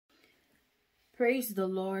Praise the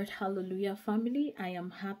Lord. Hallelujah, family. I am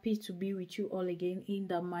happy to be with you all again in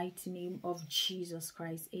the mighty name of Jesus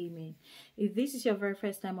Christ. Amen. If this is your very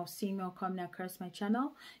first time of seeing me or coming across my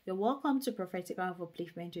channel, you're welcome to Prophetic Hour of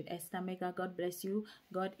Upliftment with Esther Mega. God bless you.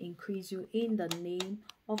 God increase you in the name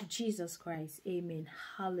of Jesus Christ. Amen.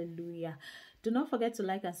 Hallelujah. Do not forget to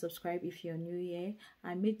like and subscribe if you're new here.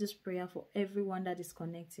 I make this prayer for everyone that is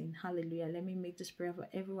connecting. Hallelujah. Let me make this prayer for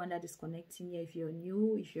everyone that is connecting here. If you're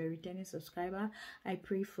new, if you're a returning subscriber, I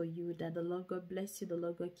pray for you that the Lord God bless you, the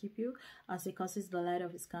Lord God keep you, as He causes the light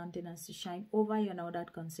of His countenance to shine over you and all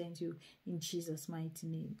that concerns you, in Jesus' mighty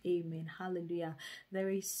name. Amen. Hallelujah.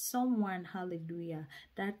 There is someone, hallelujah,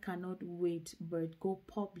 that cannot wait but go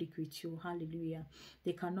public with you. Hallelujah.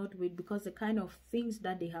 They cannot wait because the kind of things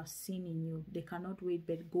that they have seen in you, they cannot wait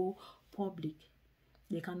but go public.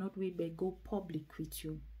 They cannot wait but go public with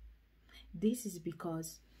you. This is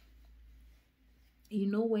because, you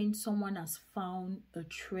know, when someone has found a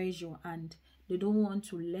treasure and they don't want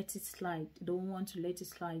to let it slide, they don't want to let it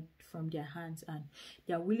slide from their hands, and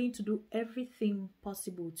they are willing to do everything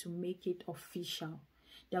possible to make it official.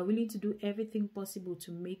 They are willing to do everything possible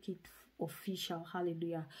to make it official.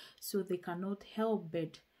 Hallelujah. So they cannot help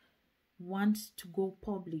but want to go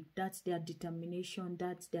public. That's their determination,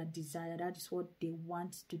 that's their desire, that is what they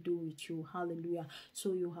want to do with you. Hallelujah.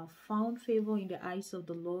 So you have found favor in the eyes of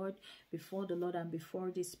the Lord, before the Lord and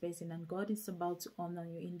before this person, and God is about to honor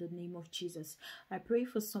you in the name of Jesus. I pray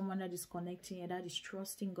for someone that is connecting and that is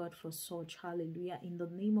trusting God for such. Hallelujah. In the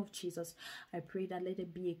name of Jesus, I pray that let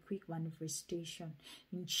it be a quick manifestation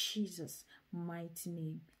in Jesus' mighty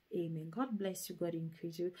name. Amen. God bless you. God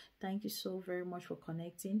increase you. Thank you so very much for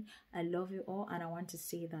connecting. I love you all, and I want to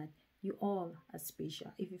say that you all are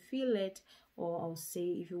special. If you feel led, or I'll say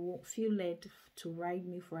if you feel led to write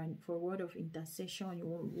me for a word of intercession,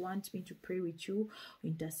 you want me to pray with you,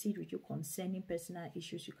 intercede with you concerning personal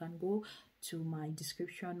issues, you can go to my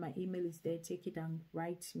description. My email is there. Take it and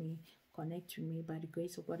write me. Connect to me. By the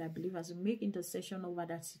grace of God, I believe as we make intercession over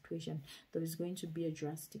that situation, there is going to be a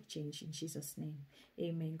drastic change in Jesus' name.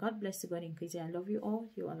 Amen. God bless you. God increase you. I love you all.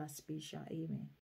 You all are special. Amen.